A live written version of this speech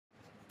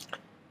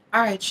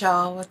Alright,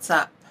 y'all, what's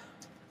up?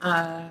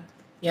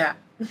 Yeah.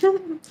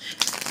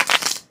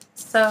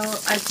 So,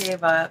 I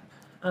gave up.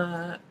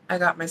 I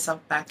got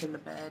myself back in the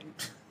bed.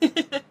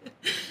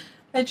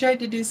 I tried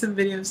to do some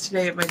videos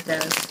today at my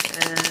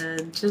desk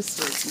and just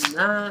was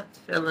not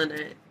feeling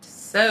it.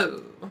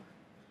 So,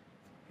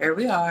 here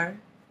we are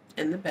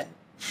in the bed.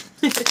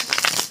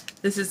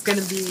 This is going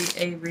to be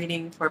a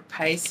reading for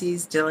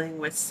Pisces dealing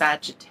with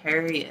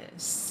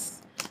Sagittarius.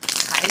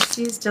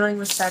 Pisces dealing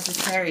with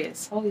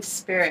Sagittarius. Holy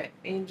Spirit,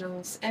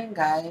 angels and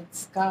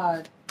guides,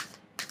 God,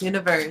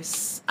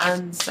 universe,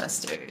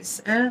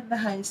 ancestors, and the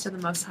highest of the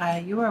most high.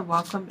 You are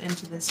welcome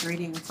into this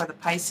reading for the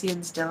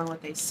Pisceans dealing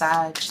with a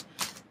Sag.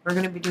 We're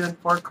going to be doing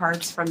 4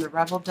 cards from the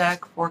Rebel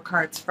deck, 4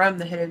 cards from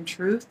the Hidden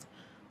Truth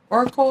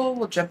Oracle.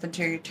 We'll jump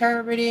into your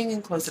tarot reading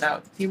and close it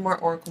out. A few more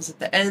oracles at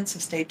the end, so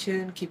stay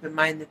tuned. Keep in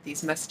mind that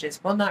these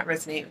messages will not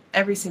resonate with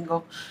every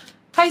single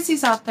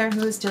Pisces out there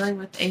who is dealing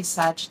with a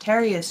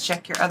Sagittarius.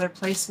 Check your other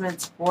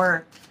placements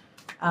for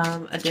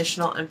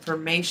additional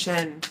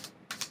information.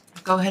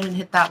 Go ahead and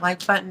hit that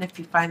like button if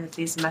you find that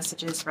these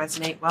messages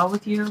resonate well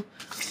with you,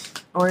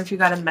 or if you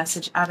got a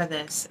message out of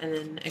this.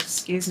 And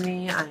excuse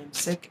me, I'm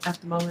sick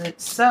at the moment,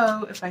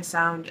 so if I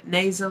sound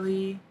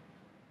nasally,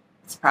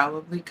 it's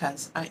probably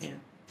because I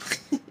am.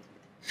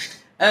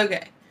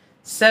 Okay,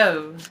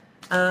 so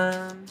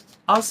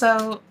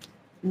also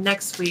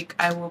next week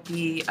I will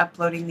be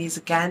uploading these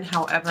again.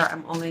 However,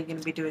 I'm only going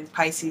to be doing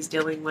Pisces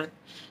dealing with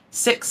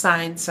 6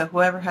 signs, so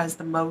whoever has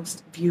the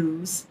most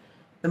views,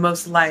 the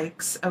most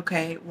likes,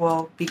 okay,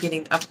 will be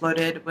getting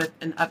uploaded with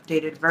an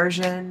updated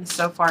version.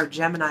 So far,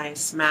 Gemini is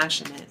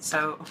smashing it,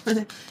 so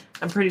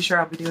I'm pretty sure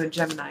I'll be doing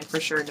Gemini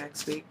for sure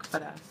next week,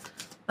 but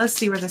let's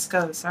see where this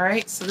goes. All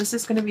right, so this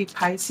is going to be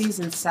Pisces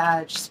and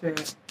Sag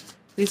spirit.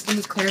 Please give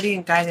me clarity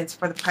and guidance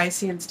for the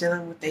Pisceans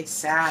dealing with a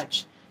Sag.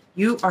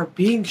 You are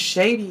being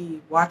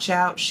shady. Watch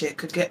out. Shit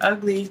could get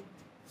ugly.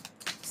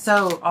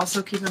 So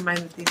also keep in mind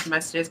that these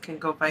messages can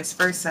go vice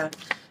versa.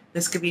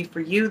 This could be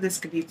for you. This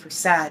could be for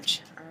Sag.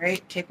 All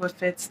right, take what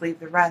fits, leave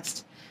the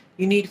rest.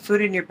 You need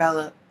food in your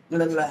belly.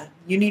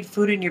 You need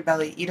food in your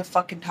belly. Eat a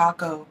fucking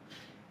taco.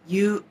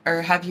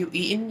 Have you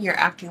eaten? You're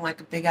acting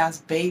like a big ass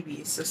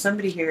baby. So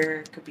somebody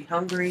here could be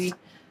hungry.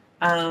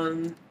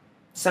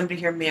 Somebody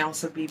here may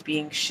also be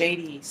being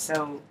shady.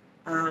 So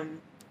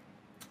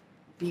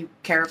be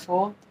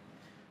careful.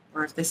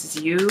 Or if this is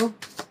you,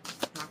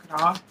 knock it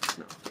off.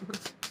 No.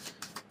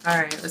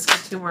 Alright, let's get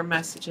 2 more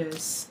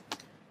messages.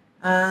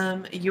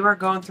 You are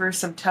going through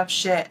some tough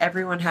shit.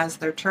 Everyone has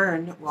their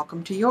turn.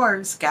 Welcome to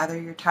yours.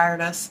 Gather your tired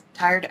ass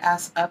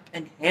up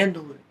and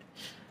handle it.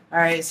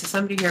 Alright, so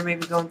somebody here may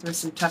be going through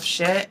some tough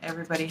shit.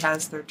 Everybody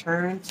has their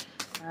turn.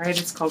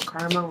 Alright, it's called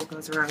karma. What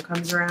goes around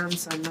comes around.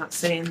 So I'm not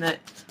saying that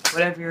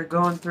whatever you're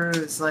going through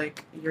is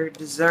like you're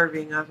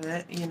deserving of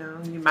it. You know,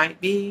 you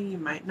might be, you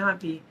might not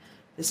be.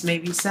 This may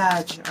be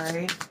Sag,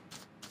 alright?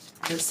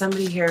 But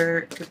somebody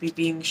here could be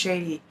being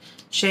shady.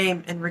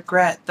 Shame and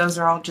regret, those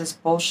are all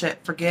just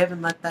bullshit. Forgive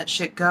and let that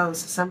shit go.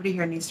 So somebody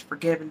here needs to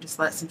forgive and just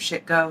let some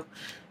shit go.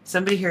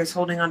 Somebody here is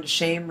holding on to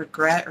shame,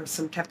 regret, or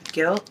some type of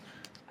guilt.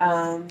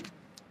 So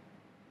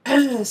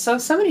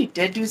somebody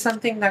did do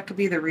something that could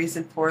be the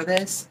reason for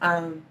this.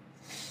 That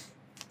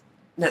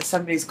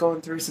somebody's going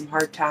through some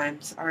hard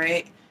times,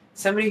 alright?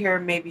 Somebody here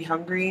may be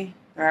hungry.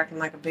 They're acting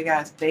like a big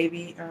ass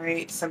baby,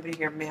 alright? Somebody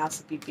here may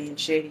also be being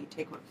shady.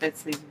 Take what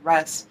fits, leave the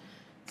rest.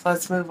 So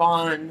let's move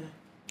on.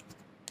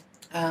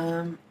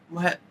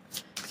 What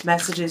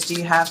messages do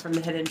you have from the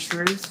Hidden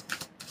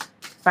Truth?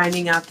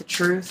 Finding out the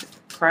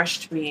truth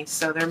crushed me.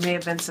 So there may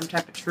have been some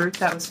type of truth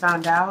that was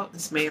found out.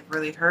 This may have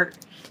really hurt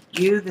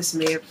you. This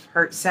may have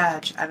hurt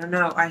Sag. I don't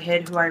know. I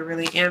hid who I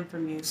really am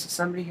from you. So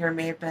somebody here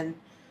may have been,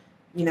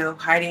 you know,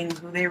 hiding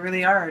who they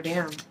really are.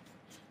 Damn.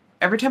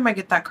 Every time I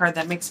get that card,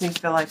 that makes me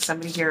feel like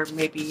somebody here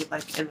may be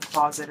like in the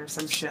closet or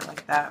some shit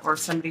like that. Or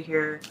somebody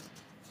here,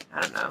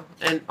 I don't know.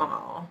 And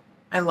oh,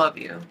 I love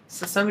you.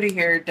 So somebody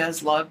here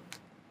does love,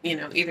 you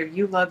know, either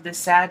you love this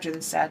Sag or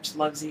the Sag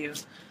loves you.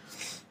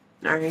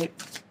 Alright.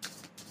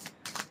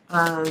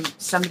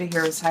 Somebody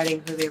here is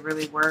hiding who they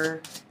really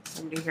were.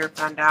 Somebody here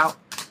found out.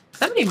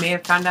 Somebody may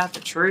have found out the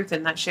truth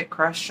and that shit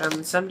crushed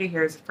them. Somebody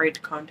here is afraid to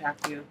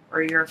contact you.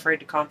 Or you're afraid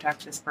to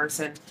contact this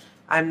person.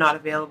 I'm not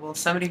available.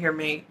 Somebody here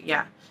may,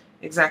 yeah,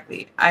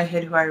 exactly. I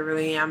hid who I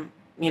really am.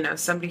 You know,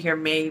 somebody here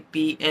may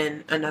be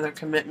in another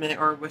commitment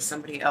or with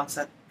somebody else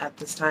at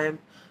this time.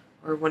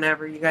 Or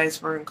whenever you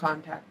guys were in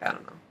contact. I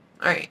don't know.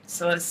 Alright,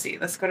 so let's see.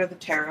 Let's go to the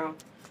tarot.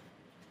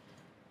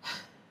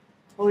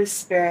 Holy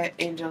Spirit,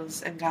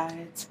 angels, and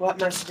guides, what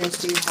messages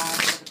do you have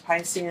for the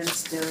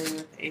Pisceans dealing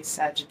with a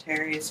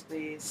Sagittarius,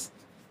 please?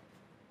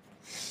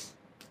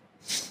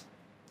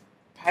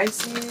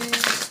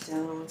 Pisces,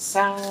 dealing with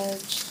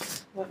Sag,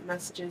 what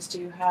messages do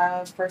you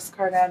have? First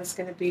card out is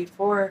going to be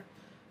for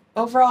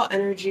overall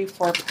energy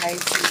for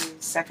Pisces.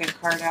 Second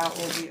card out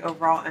will be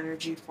overall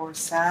energy for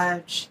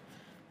Sag.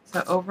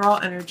 So overall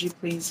energy,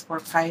 please,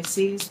 for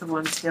Pisces, the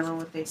ones dealing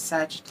with a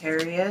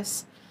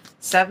Sagittarius.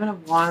 7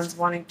 of Wands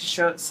wanting to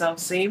show itself.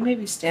 So you may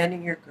be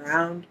standing your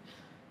ground.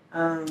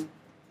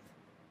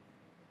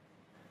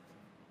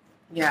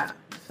 Yeah,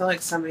 I feel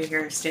like somebody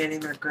here is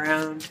standing their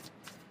ground.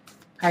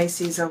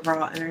 Pisces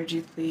overall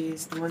energy,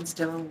 please. The one's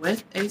dealing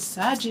with a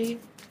Saggy.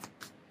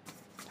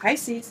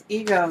 Pisces,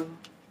 ego.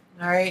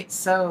 All right,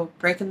 so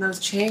breaking those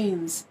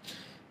chains.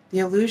 The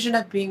illusion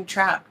of being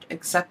trapped.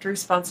 Accept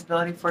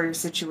responsibility for your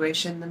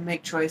situation, then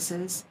make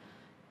choices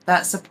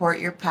that support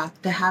your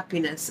path to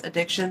happiness.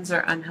 Addictions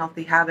are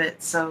unhealthy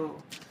habits,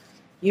 so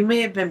you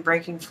may have been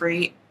breaking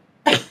free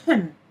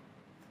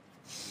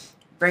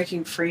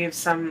breaking free of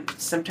some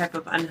type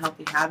of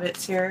unhealthy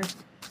habits here.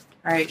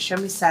 All right, show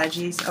me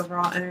Saggies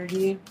overall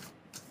energy.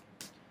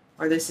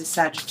 Or this is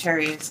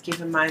Sagittarius. Keep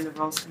in mind the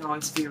roles can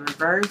always be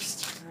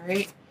reversed. All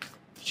right.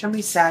 Show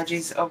me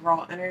Saggies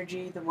overall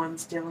energy. The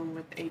ones dealing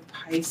with a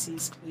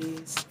Pisces,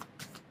 please.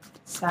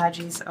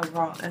 Saggies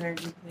overall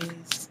energy,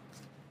 please.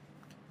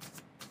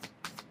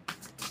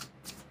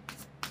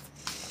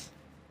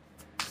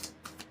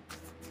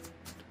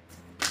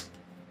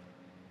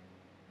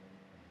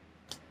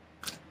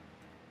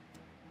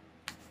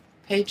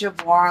 Page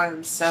of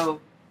Wands.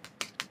 So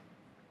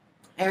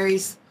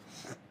Aries,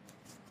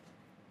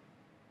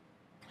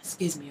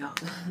 excuse me, y'all.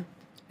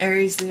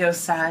 Aries, Leo,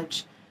 Sag.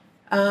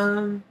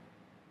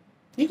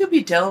 You could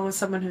be dealing with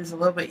someone who's a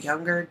little bit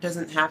younger.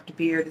 Doesn't have to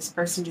be, or this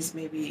person just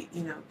may be,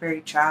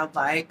 very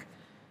childlike.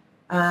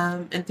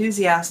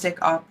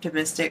 Enthusiastic,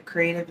 optimistic,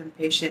 creative, and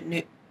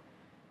patient.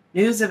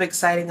 News of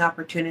exciting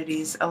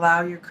opportunities.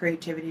 Allow your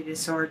creativity to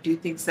soar. Do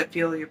things that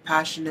fuel your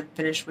passion and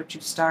finish what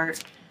you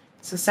start.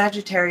 So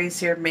Sagittarius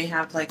here may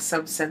have like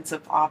some sense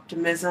of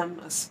optimism,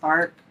 a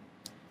spark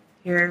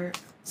here.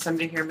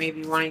 Somebody here may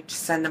be wanting to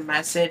send a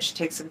message,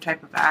 take some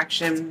type of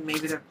action.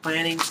 Maybe they're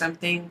planning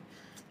something.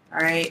 All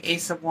right,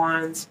 Ace of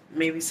Wands.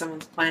 Maybe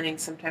someone's planning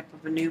some type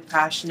of a new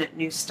passionate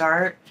new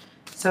start.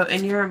 So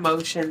in your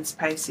emotions,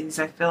 Pisces,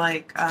 I feel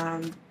like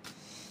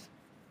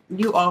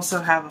you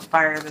also have a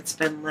fire that's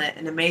been lit.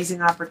 An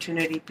amazing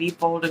opportunity. Be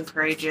bold and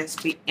courageous.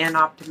 And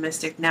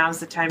optimistic. Now is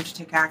the time to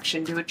take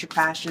action. Do what you're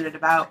passionate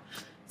about.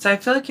 So I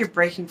feel like you're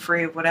breaking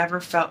free of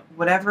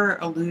whatever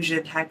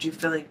illusion had you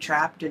feeling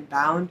trapped and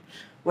bound.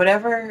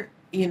 Whatever,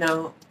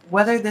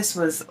 whether this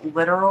was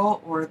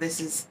literal or this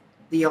is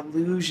the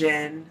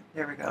illusion.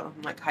 There we go.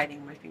 I'm like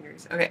hiding my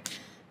fingers. Okay.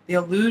 The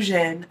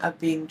illusion of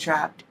being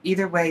trapped.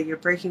 Either way, you're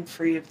breaking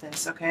free of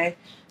this, okay?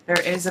 There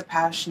is a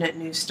passionate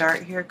new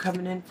start here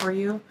coming in for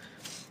you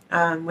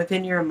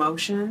within your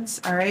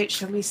emotions. All right,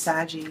 show me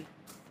Saggy.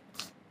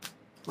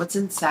 What's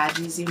in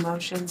Saggy's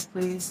emotions,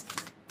 please?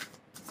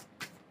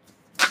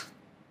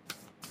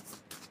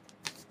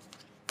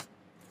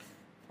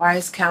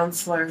 Wise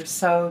counselor.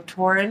 So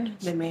Tauran,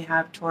 they may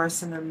have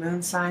Taurus in their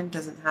moon sign.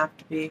 Doesn't have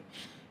to be.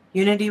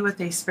 Unity with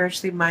a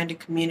spiritually minded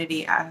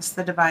community. Ask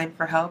the divine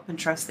for help and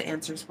trust the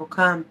answers will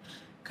come.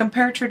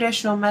 Compare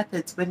traditional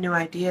methods with new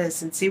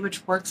ideas and see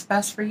which works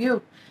best for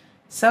you.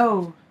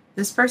 So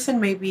this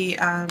person may be,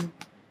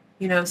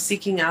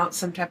 seeking out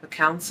some type of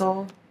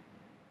counsel,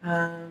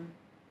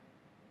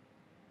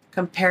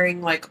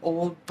 comparing like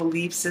old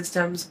belief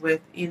systems with,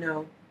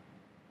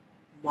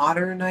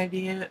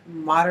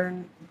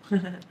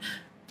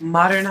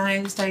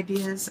 modernized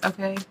ideas,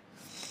 okay?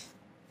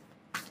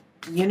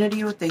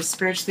 Unity with a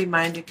spiritually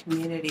minded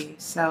community.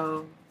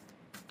 So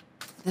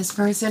this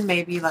person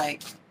may be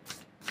like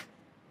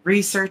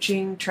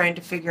researching, trying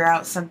to figure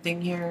out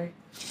something here.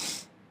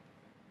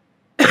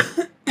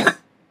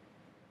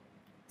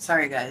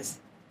 Sorry, guys.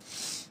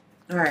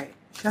 All right.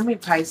 Show me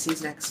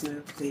Pisces' next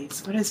move,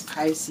 please. What is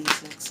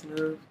Pisces' next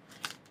move?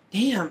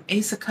 Damn,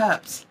 Ace of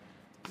Cups.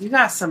 You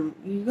got some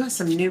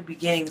new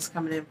beginnings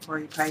coming in for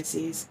you,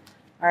 Pisces.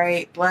 All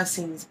right,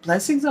 blessings.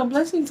 Blessings on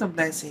blessings on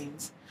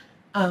blessings.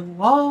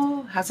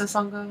 Whoa, how's that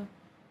song go?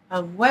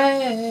 I'm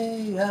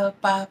way up,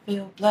 I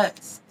feel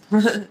blessed.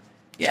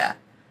 Yeah.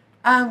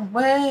 I'm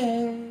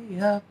way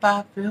up,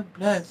 I feel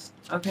blessed.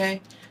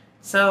 Okay?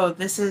 So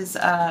this is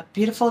a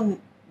beautiful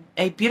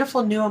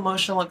new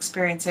emotional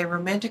experience, a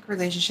romantic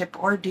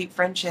relationship or deep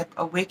friendship,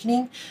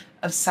 awakening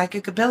of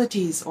psychic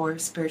abilities or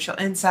spiritual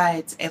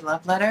insights, a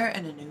love letter,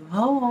 and a new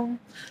home.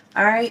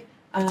 All right?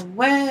 I'm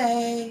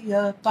way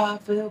up, I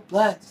feel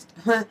blessed.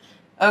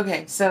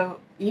 Okay, so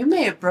you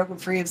may have broken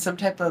free of some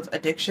type of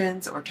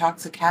addictions or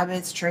toxic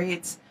habits,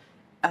 traits,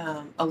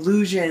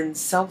 illusions,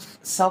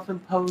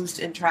 self-imposed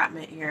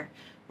entrapment here.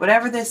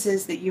 Whatever this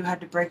is that you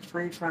had to break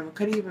free from, it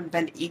could have even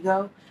been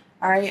ego.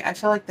 All right, I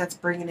feel like that's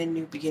bringing in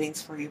new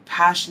beginnings for you,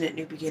 passionate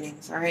new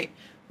beginnings. All right,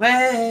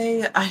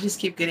 I just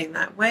keep getting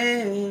that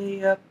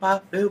way up, I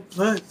feel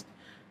blessed.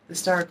 The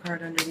star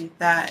card underneath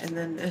that, and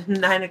then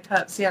Nine of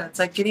Cups. Yeah, it's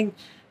like getting.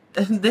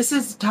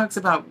 Talks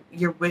about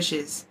your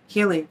wishes,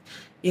 healing.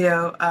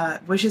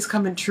 Wishes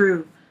coming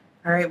true.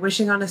 All right,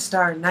 wishing on a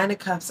star. Nine of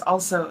Cups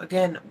also,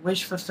 again,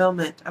 wish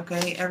fulfillment,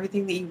 okay?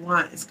 Everything that you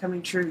want is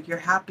coming true. You're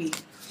happy.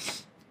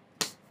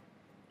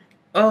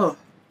 Oh,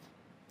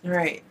 all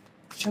right.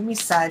 Show me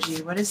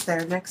Saggy. What is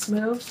their next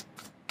move?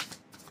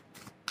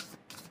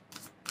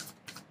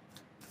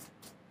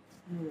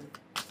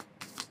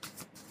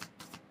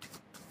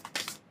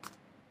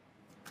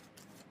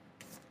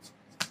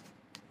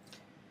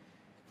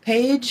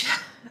 Page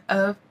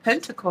of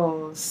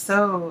Pentacles.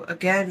 So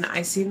again,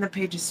 I seen the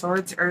Page of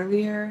Swords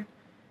earlier.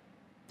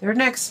 Their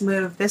next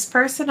move, this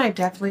person, I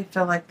definitely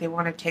feel like they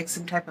want to take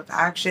some type of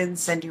action,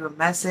 send you a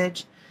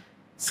message.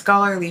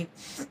 Scholarly,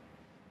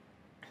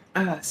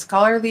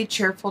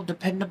 cheerful,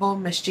 dependable,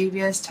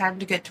 mischievous, time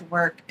to get to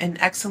work. An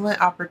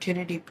excellent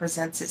opportunity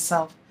presents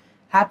itself.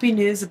 Happy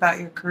news about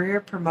your career,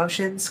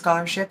 promotions,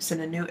 scholarships, and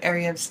a new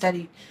area of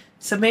study.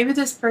 So maybe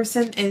this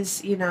person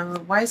is, you know, a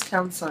wise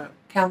counselor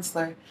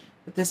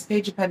with this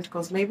Page of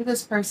Pentacles. Maybe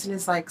this person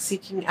is like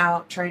seeking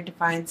out, trying to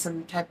find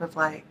some type of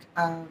like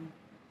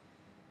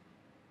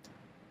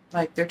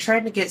they're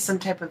trying to get some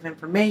type of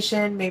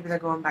information. Maybe they're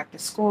going back to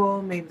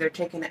school. Maybe they're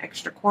taking an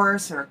extra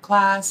course or a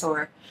class,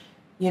 or,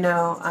 you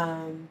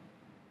know,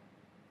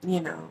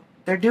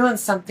 they're doing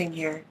something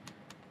here.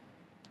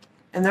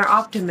 And they're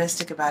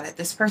optimistic about it.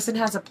 This person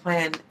has a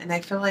plan, and I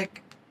feel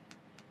like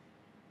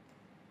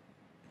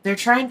they're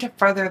trying to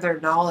further their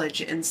knowledge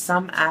in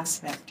some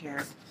aspect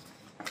here.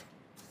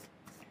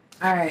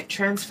 All right,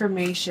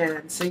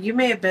 transformation. So you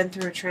may have been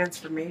through a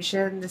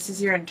transformation. This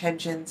is your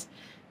intentions.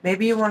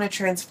 Maybe you want to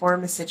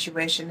transform a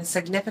situation, a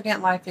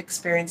significant life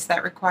experience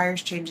that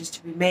requires changes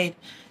to be made.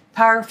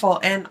 Powerful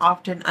and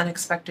often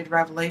unexpected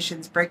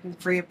revelations, breaking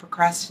free of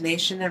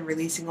procrastination and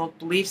releasing old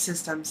belief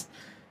systems.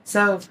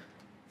 So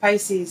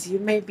Pisces, you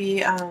may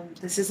be,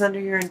 this is under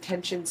your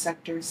intention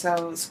sector,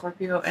 so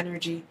Scorpio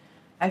energy.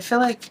 I feel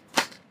like,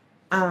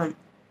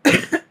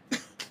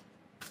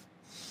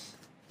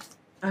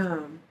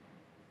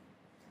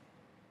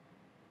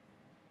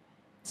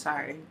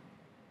 sorry.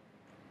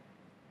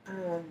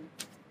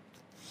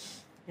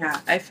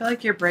 Yeah, I feel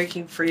like you're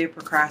breaking free of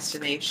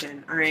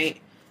procrastination, all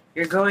right?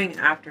 You're going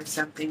after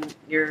something.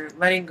 You're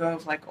letting go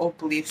of, like, old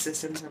belief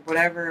systems or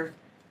whatever.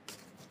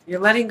 You're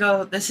letting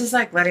go. This is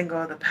like letting go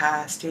of the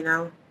past, you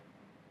know?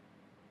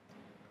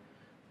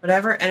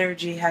 Whatever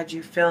energy had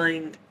you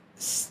feeling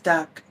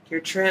stuck, you're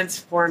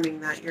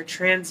transforming that. You're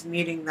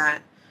transmuting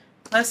that.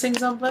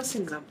 Blessings on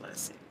blessings on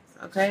blessings,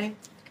 okay?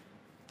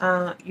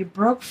 You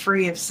broke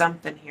free of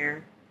something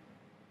here.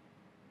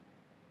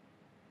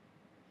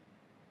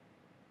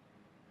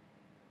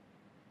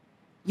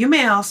 You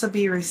may also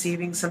be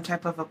receiving some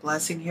type of a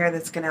blessing here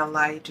that's going to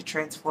allow you to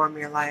transform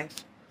your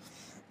life.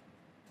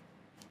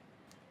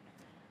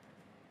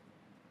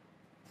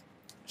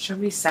 Show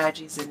me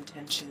Saggy's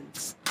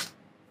intentions.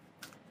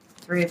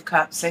 Three of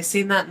Cups. I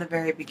seen that in the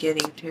very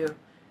beginning too.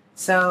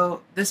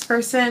 So this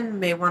person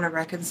may want to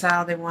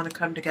reconcile. They want to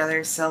come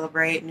together,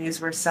 celebrate.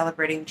 News worth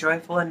celebrating.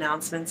 Joyful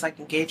announcements like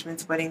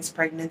engagements, weddings,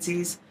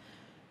 pregnancies,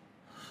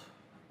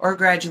 or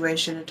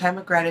graduation. A time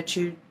of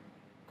gratitude,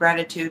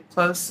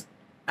 close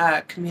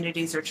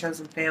communities or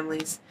chosen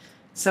families.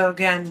 So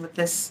again, with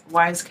this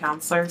wise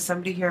counselor,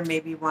 somebody here may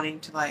be wanting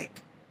to,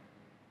 like,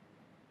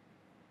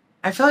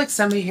 I feel like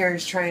somebody here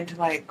is trying to,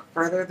 like,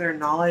 further their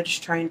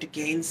knowledge, trying to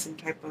gain some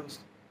type of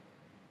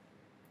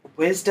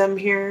wisdom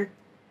here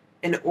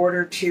in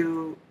order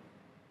to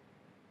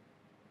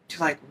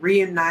like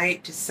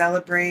reunite, to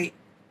celebrate.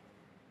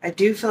 I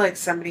do feel like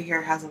somebody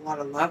here has a lot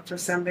of love for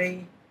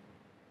somebody.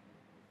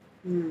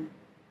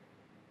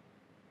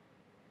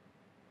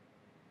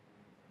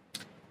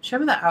 Show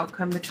me the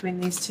outcome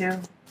between these two.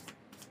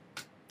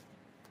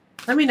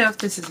 Let me know if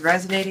this is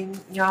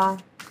resonating, y'all.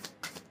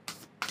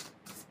 I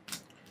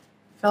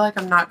feel like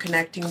I'm not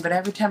connecting, but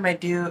every time I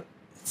do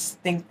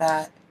think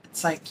that,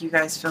 it's like you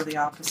guys feel the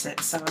opposite.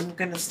 So I'm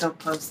going to still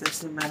post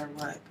this no matter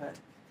what. But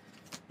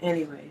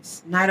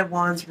anyways, Knight of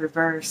Wands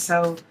reverse.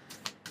 So,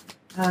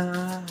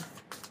 and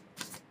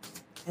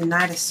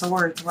Knight of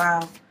Swords.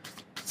 Wow.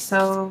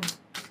 So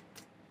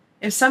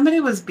if somebody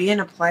was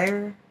being a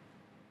player,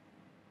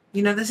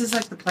 you know, this is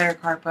like the player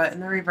card, but in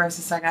the reverse,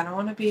 it's like, I don't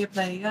want to be a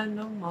player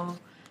no more.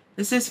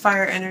 This is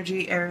fire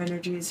energy, air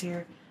energy is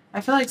here. I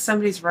feel like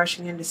somebody's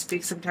rushing in to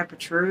speak some type of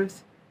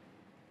truth.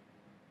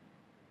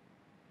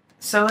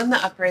 So in the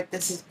upright,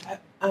 this is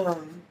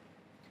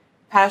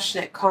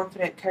passionate,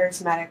 confident,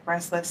 charismatic,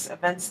 restless,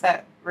 events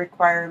that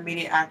require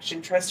immediate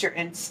action. Trust your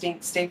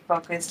instincts, stay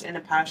focused in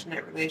a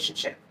passionate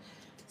relationship.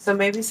 So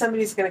maybe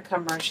somebody's going to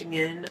come rushing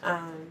in,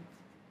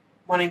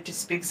 wanting to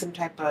speak some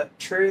type of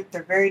truth.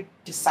 They're very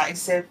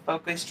decisive,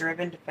 focused,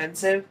 driven,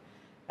 defensive.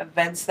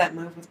 Events that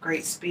move with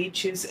great speed.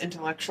 Choose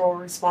intellectual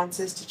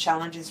responses to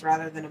challenges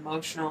rather than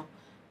emotional.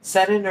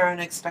 Sudden or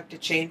unexpected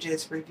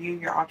changes. Review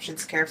your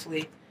options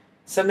carefully.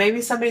 So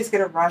maybe somebody's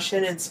going to rush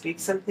in and speak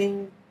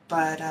something,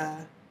 but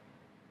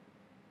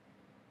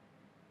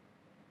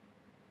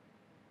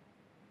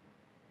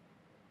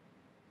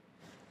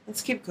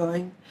let's keep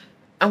going.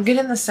 I'm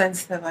getting the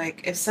sense that,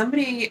 like, if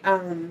somebody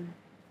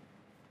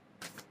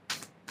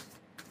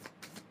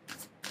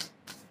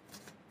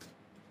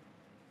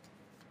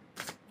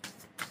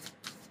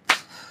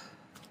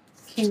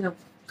King of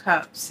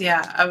Cups.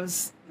 Yeah,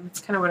 that's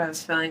kind of what I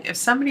was feeling. If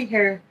somebody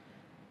here,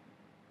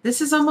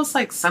 this is almost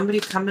like somebody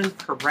coming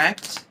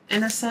correct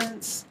in a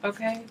sense,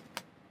 okay?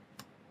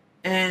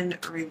 And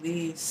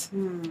release.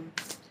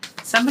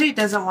 Somebody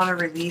doesn't want to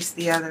release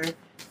the other,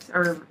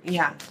 or,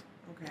 yeah,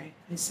 okay,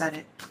 I said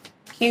it.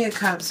 King of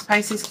Cups,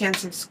 Pisces,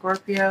 Cancer,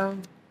 Scorpio.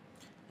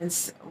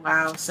 And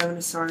wow, Seven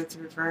of Swords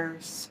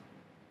reversed.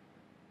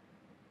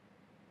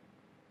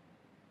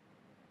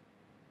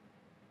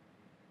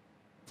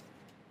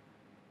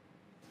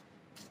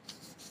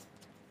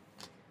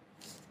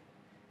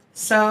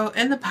 So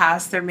in the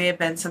past, there may have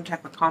been some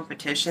type of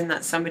competition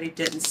that somebody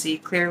didn't see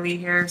clearly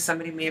here.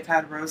 Somebody may have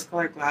had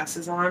rose-colored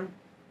glasses on.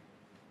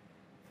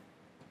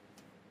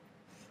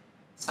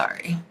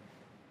 Sorry. I'm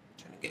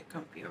trying to get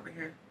comfy over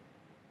here.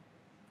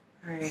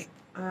 All right.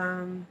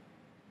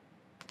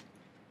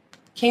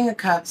 King of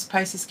Cups,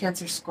 Pisces,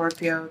 Cancer,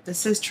 Scorpio.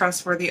 This is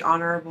trustworthy,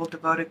 honorable,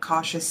 devoted,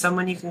 cautious,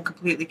 someone you can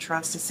completely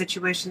trust, a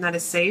situation that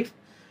is safe,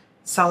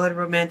 solid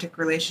romantic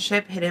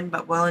relationship, hidden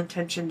but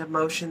well-intentioned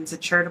emotions, a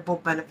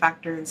charitable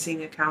benefactor, and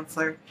seeing a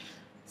counselor.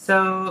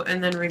 So,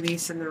 and then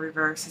release in the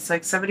reverse. It's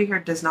like somebody here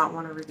does not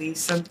want to release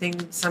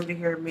something. Somebody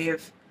here may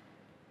have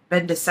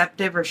been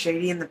deceptive or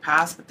shady in the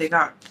past, but they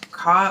got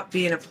caught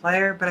being a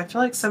player. But I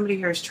feel like somebody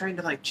here is trying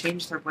to like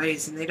change their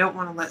ways and they don't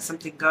want to let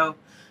something go.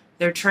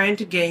 They're trying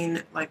to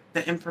gain like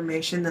the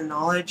information, the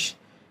knowledge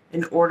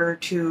in order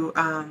to,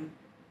 and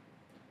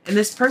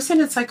this person,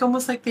 it's like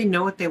almost like they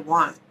know what they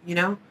want, you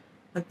know?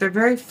 Like they're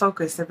very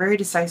focused, they're very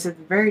decisive,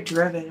 very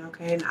driven,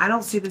 okay? And I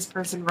don't see this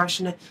person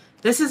rushing it.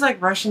 This is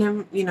like rushing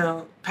him, you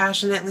know,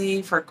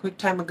 passionately for a quick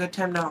time, a good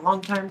time, not a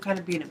long time, kind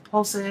of being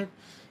impulsive,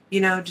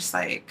 you know, just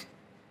like,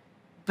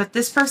 but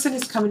this person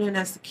is coming in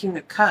as the King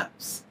of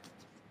Cups,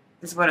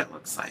 is what it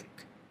looks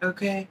like,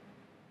 okay?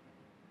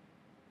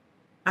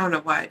 I don't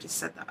know why I just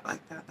said that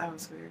like that. That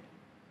was weird.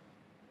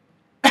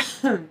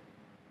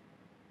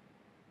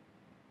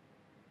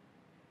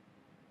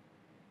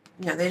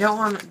 Yeah, they don't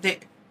want,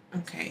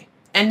 okay.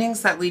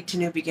 Endings that lead to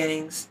new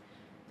beginnings.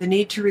 The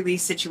need to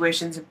release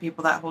situations and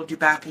people that hold you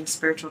back in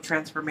spiritual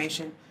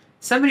transformation.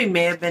 Somebody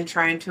may have been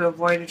trying to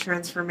avoid a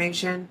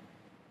transformation.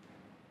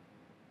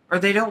 Or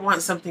they don't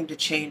want something to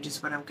change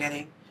is what I'm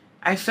getting.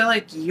 I feel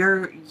like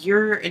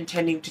you're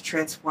intending to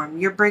transform.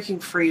 You're breaking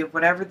free of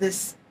whatever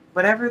this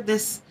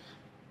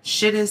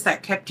shit is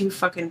that kept you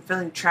fucking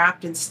feeling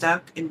trapped and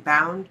stuck and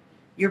bound.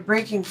 You're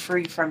breaking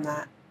free from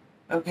that.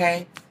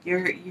 Okay?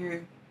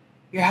 You're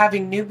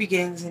having new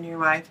beginnings in your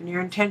life, and your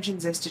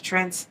intentions is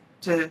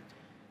to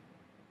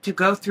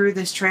go through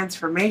this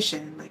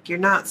transformation. Like you're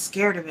not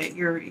scared of it.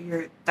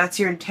 You're that's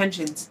your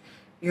intentions.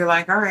 You're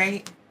like, all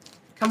right,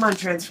 come on,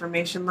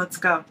 transformation, let's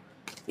go.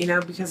 You know,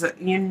 because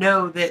you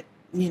know that,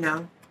 you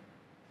know,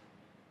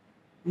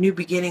 new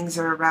beginnings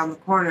are around the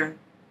corner.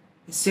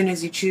 As soon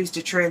as you choose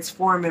to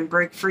transform and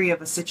break free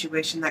of a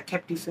situation that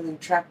kept you feeling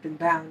trapped and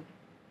bound.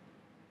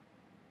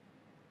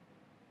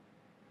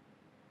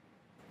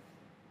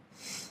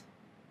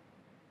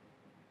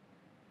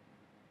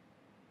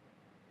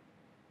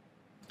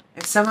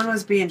 If someone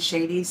was being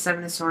shady,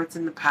 Seven of Swords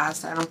in the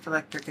past, I don't feel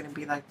like they're going to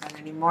be like that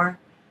anymore.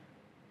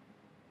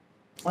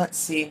 Let's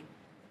see.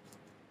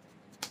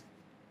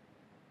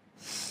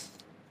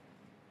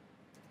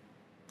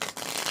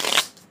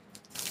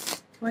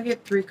 Can we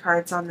get 3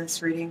 cards on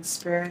this reading,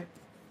 Spirit?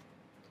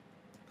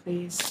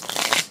 Please.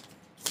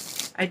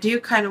 I do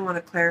kind of want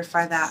to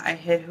clarify that I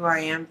hid who I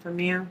am from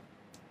you.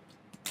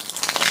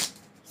 Just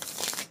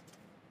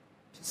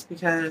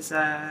because,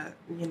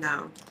 you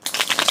know,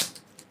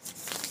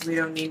 we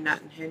don't need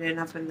nothing hidden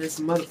up in this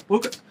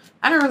motherfucker.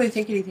 I don't really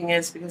think anything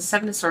is, because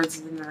Seven of Swords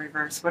is in the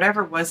reverse.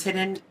 Whatever was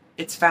hidden,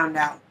 it's found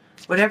out.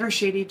 Whatever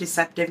shady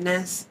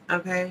deceptiveness,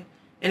 okay?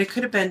 And it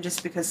could have been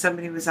just because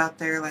somebody was out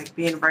there like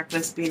being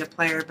reckless, being a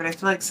player. But I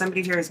feel like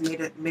somebody here has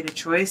made a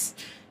choice,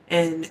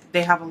 and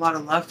they have a lot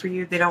of love for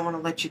you. They don't want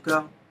to let you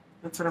go.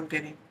 That's what I'm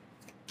getting.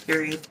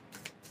 Period.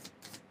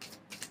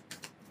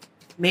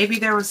 Maybe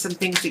there was some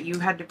things that you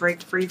had to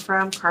break free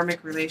from.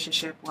 Karmic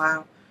relationship.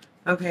 Wow.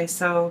 Okay,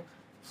 so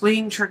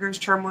fleeing triggers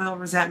turmoil,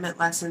 resentment,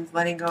 lessons,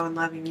 letting go, and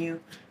loving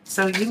you.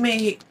 So you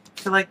may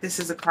feel like this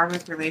is a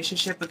karmic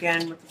relationship.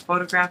 Again, with the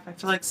photograph, I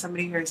feel like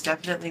somebody here is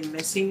definitely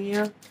missing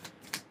you.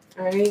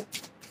 Right?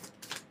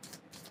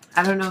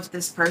 I don't know if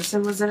this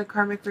person was in a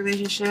karmic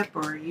relationship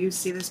or you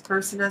see this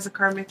person as a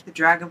karmic. The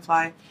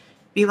dragonfly.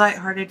 Be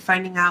lighthearted,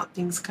 finding out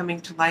things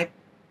coming to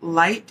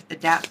light,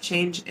 adapt,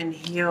 change, and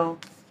heal.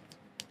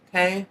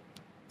 Okay?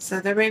 So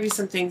there may be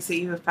some things that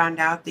you have found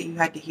out that you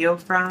had to heal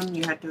from.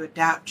 You had to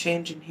adapt,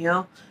 change, and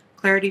heal.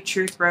 Clarity,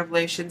 truth,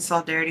 revelation,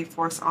 solidarity,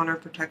 force, honor,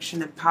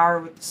 protection, and power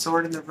with the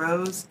sword and the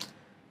rose.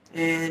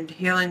 And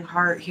healing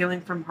heart,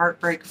 healing from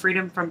heartbreak,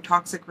 freedom from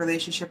toxic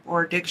relationship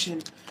or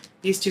addiction.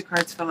 These 2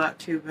 cards fell out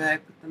too, but I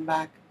put them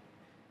back.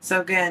 So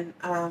again,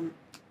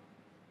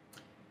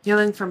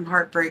 healing from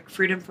heartbreak,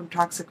 freedom from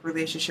toxic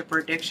relationship or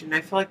addiction.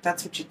 I feel like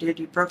that's what you did.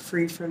 You broke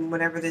free from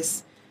whatever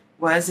this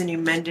was, and you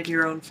mended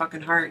your own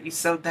fucking heart. You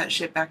sewed that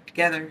shit back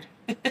together.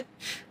 Look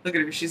at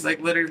her. She's like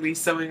literally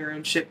sewing her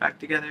own shit back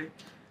together.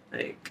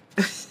 Like,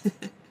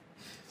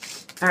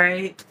 all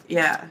right,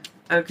 yeah.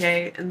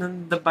 Okay, and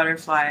then the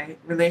butterfly,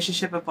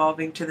 relationship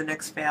evolving to the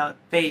next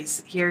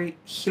phase. Here,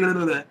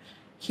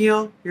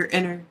 heal your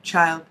inner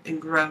child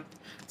and growth.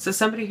 So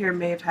somebody here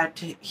may have had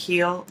to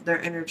heal their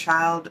inner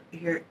child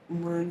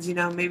wounds, you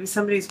know. Maybe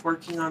somebody's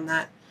working on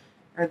that,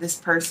 or this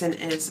person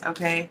is,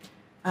 okay.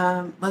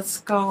 Let's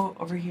go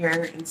over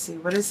here and see.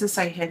 What is this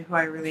I hid who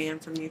I really am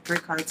from you? 3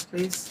 cards,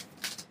 please.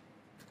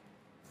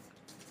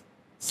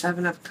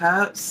 7 of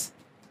Cups.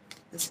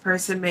 This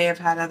person may have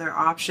had other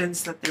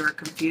options that they were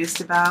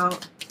confused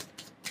about.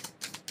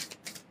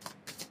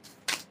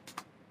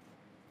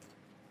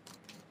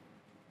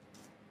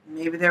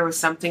 Maybe there was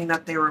something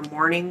that they were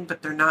mourning,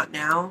 but they're not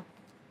now.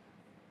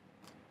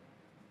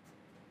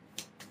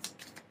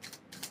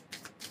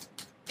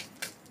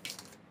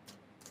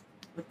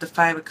 With the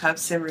 5 of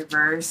Cups in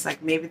reverse,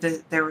 like maybe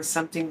there was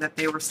something that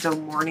they were still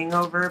mourning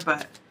over,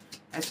 but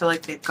I feel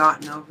like they've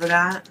gotten over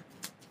that.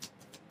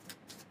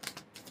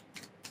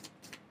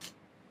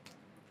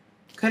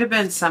 Could have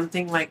been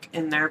something like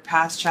in their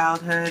past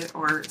childhood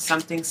or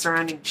something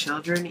surrounding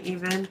children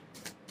even.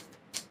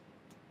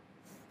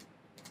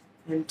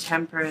 And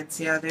Temperance,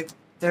 yeah,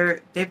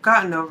 they've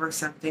gotten over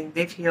something.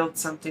 They've healed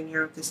something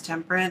here with this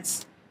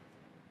Temperance.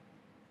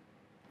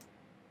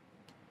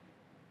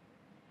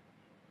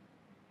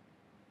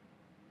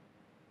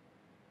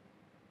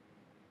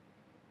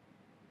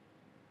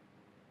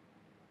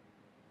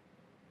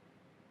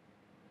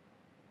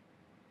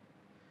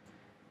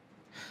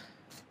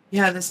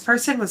 Yeah, this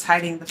person was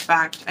hiding the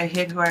fact, I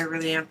hid who I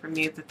really am from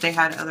you, that they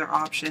had other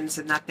options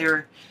and that they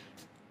were...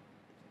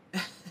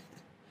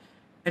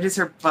 It is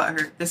her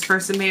butthurt. This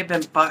person may have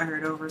been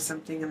butthurt over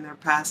something in their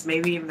past,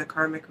 maybe even a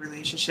karmic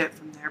relationship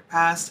from their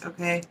past,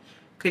 okay?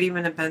 Could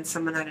even have been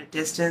someone at a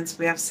distance.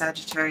 We have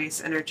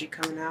Sagittarius energy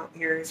coming out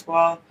here as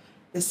well.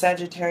 The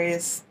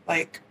Sagittarius,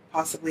 like,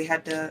 possibly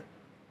had to,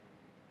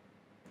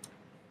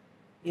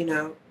 you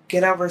know,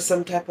 get over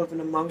some type of an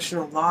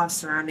emotional loss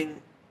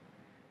surrounding...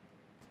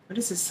 What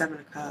is this 7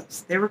 of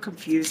Cups? They were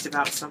confused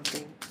about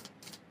something.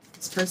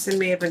 This person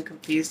may have been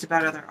confused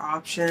about other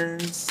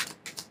options.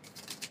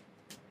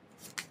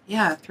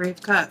 Yeah, 3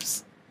 of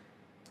Cups.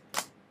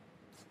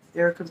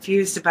 They were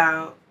confused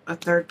about a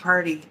third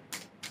party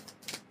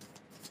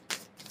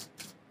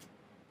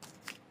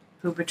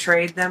who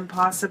betrayed them,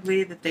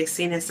 possibly, that they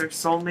seen as their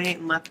soulmate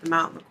and left them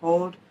out in the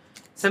cold.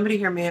 Somebody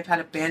here may have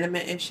had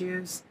abandonment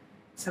issues.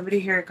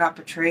 Somebody here got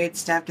betrayed,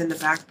 stabbed in the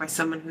back by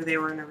someone who they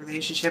were in a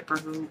relationship or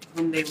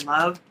whom they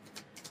loved.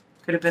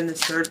 Could have been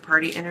this third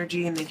party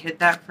energy and they hid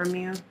that from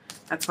you.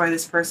 That's why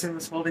this person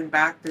was holding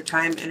back their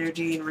time,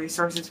 energy, and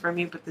resources from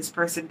you, but this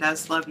person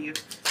does love you.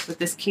 With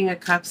this King of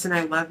Cups and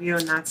I love you,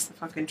 and that's the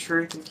fucking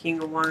truth, and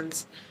King of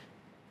Wands,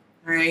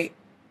 alright?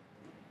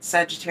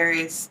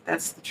 Sagittarius,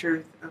 that's the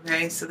truth,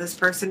 okay? So this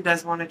person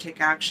does want to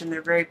take action.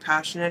 They're very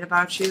passionate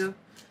about you.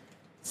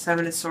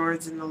 7 of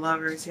Swords and the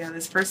Lovers. Yeah,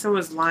 this person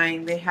was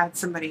lying. They had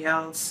somebody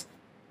else.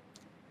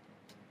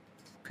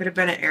 Could have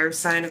been an air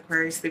sign,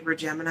 Aquarius, Libra,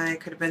 Gemini.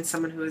 Could have been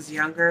someone who was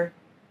younger,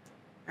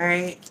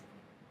 alright?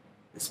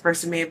 This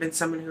person may have been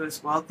someone who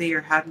was wealthy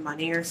or had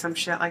money or some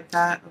shit like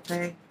that,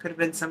 okay? Could have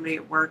been somebody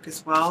at work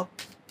as well.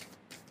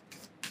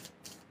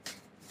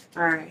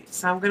 Alright,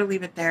 so I'm going to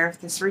leave it there. If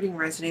this reading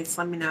resonates,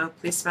 let me know.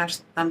 Please smash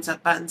the thumbs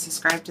up button,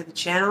 subscribe to the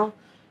channel,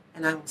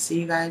 and I will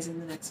see you guys in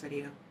the next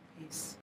video. Peace.